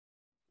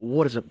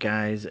What is up,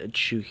 guys?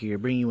 Chu here,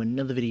 bringing you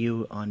another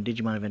video on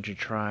Digimon Adventure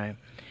Tri.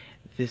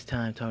 This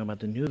time talking about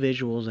the new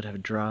visuals that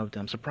have dropped.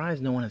 I'm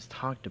surprised no one has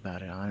talked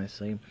about it,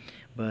 honestly,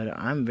 but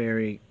I'm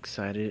very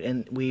excited,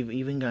 and we've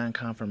even gotten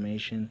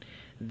confirmation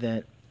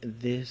that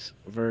this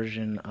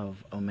version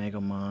of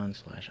Omegamon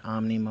slash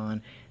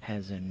Omnimon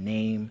has a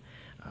name.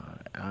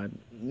 I'm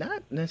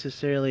not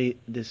necessarily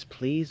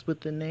displeased with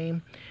the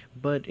name,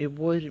 but it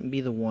wouldn't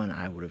be the one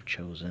I would have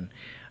chosen.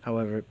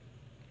 However,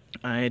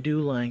 I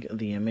do like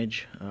the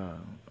image,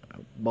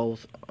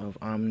 both of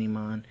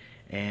Omnimon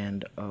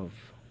and of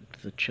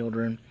the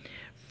children.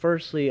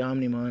 Firstly,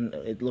 Omnimon,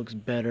 it looks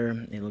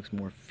better. It looks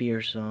more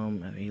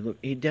fearsome. I mean,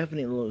 he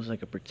definitely looks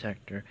like a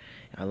protector.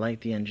 I like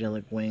the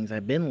angelic wings.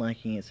 I've been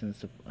liking it since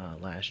the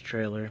last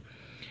trailer,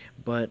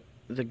 but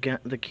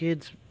the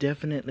kids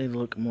definitely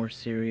look more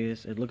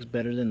serious. It looks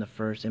better than the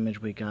first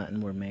image we got,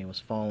 where May was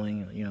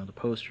falling. The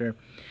poster.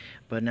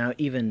 But now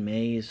even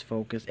May is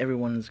focused.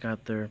 Everyone's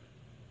got their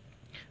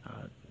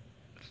uh,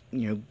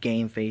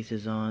 game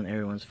faces on.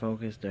 Everyone's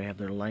focused. They have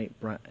their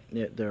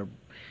their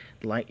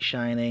light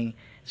shining.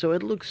 So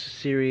it looks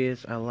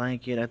serious. I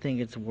like it. I think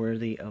it's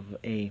worthy of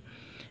a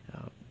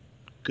uh,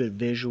 good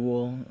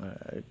visual,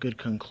 a good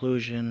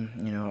conclusion.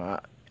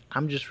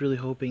 I'm just really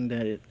hoping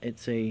that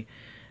it's a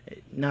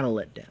not a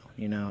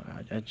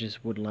letdown. I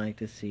just would like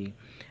to see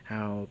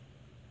how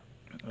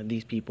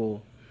these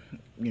people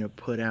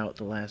put out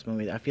the last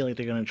movie. I feel like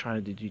they're gonna try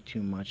to do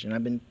too much, and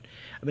I've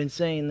been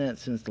saying that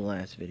since the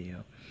last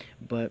video.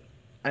 But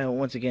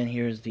once again,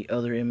 here's the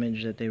other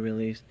image that they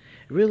released.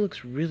 It really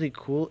looks really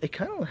cool. It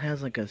kind of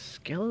has like a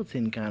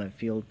skeleton kind of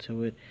feel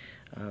to it.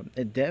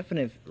 It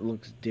definitely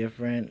looks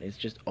different. It's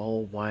just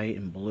all white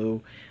and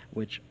blue,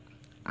 which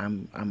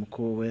I'm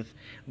cool with.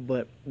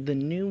 But the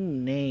new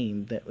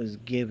name that was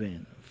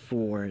given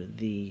for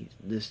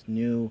this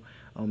new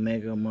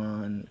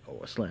Omegamon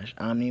slash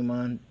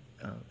Omnimon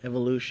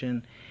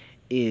evolution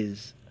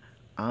is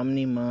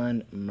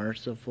Omnimon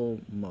Merciful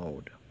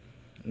Mode.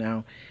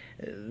 Now,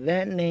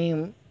 that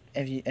name,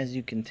 as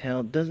you can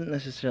tell, doesn't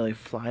necessarily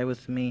fly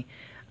with me.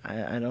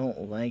 I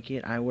don't like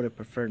it. I would have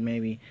preferred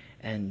maybe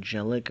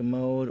Angelic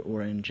Mode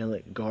or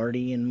Angelic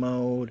Guardian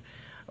Mode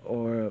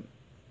or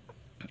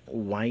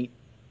White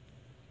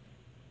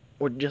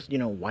or just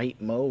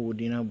White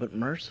Mode. But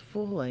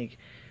Merciful, like,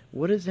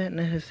 what does that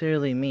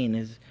necessarily mean?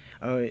 Is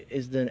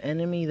the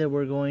enemy that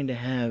we're going to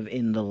have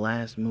in the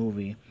last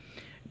movie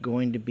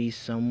going to be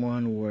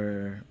someone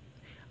where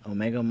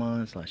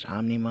Omegamon slash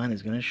Omnimon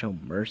is going to show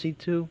mercy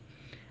to?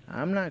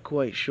 I'm not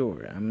quite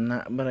sure. I'm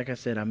not, but like I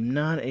said, I'm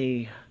not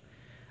a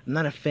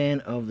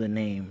fan of the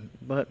name,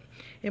 but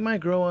it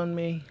might grow on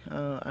me.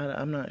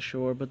 I'm not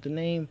sure, but the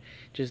name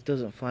just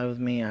doesn't fly with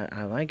me.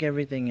 I like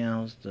everything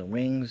else. The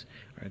wings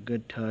are a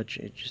good touch.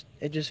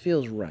 It just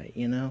feels right.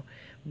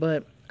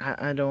 But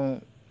I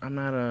don't. I'm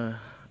not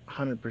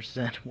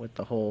 100% with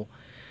the whole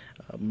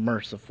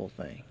merciful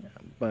thing.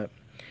 But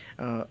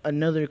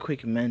another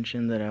quick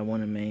mention that I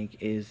want to make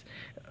is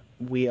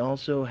we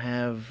also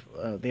have.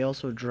 They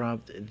also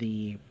dropped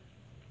the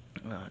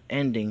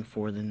ending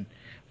for the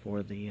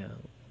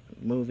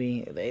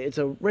movie. It's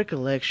a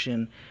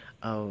recollection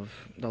of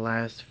the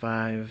last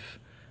five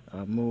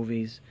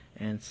movies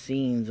and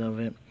scenes of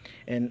it,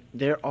 and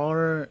there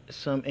are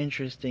some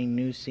interesting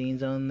new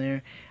scenes on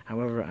there.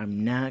 However,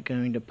 I'm not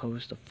going to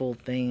post a full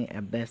thing.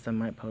 At best, I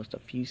might post a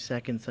few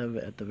seconds of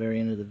it at the very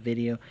end of the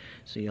video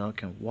so y'all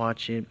can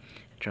watch it.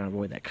 Try to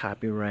avoid that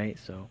copyright.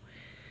 So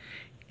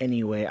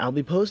anyway, I'll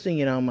be posting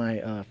it on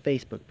my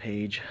Facebook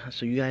page,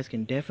 so you guys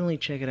can definitely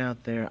check it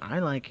out there. I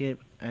like it.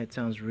 It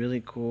sounds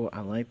really cool. I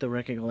like the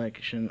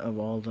recollection of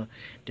all the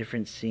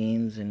different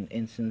scenes and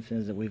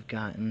instances that we've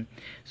gotten.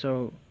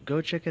 So go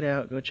check it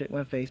out. Go check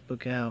my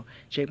Facebook out.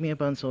 Check me up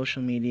on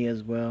social media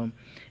as well.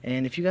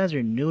 And if you guys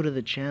are new to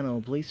the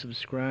channel, please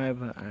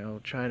subscribe.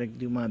 I'll try to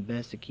do my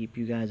best to keep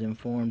you guys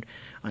informed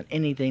on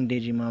anything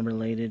Digimon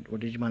related, or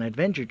Digimon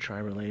Adventure Tri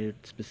related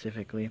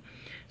specifically.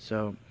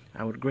 So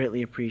I would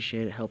greatly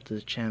appreciate it. Help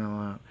this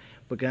channel out.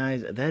 But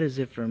guys, that is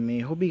it from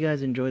me. Hope you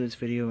guys enjoyed this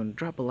video, and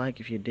drop a like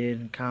if you did,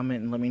 and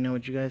comment and let me know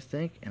what you guys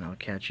think, and I'll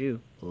catch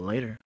you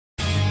later.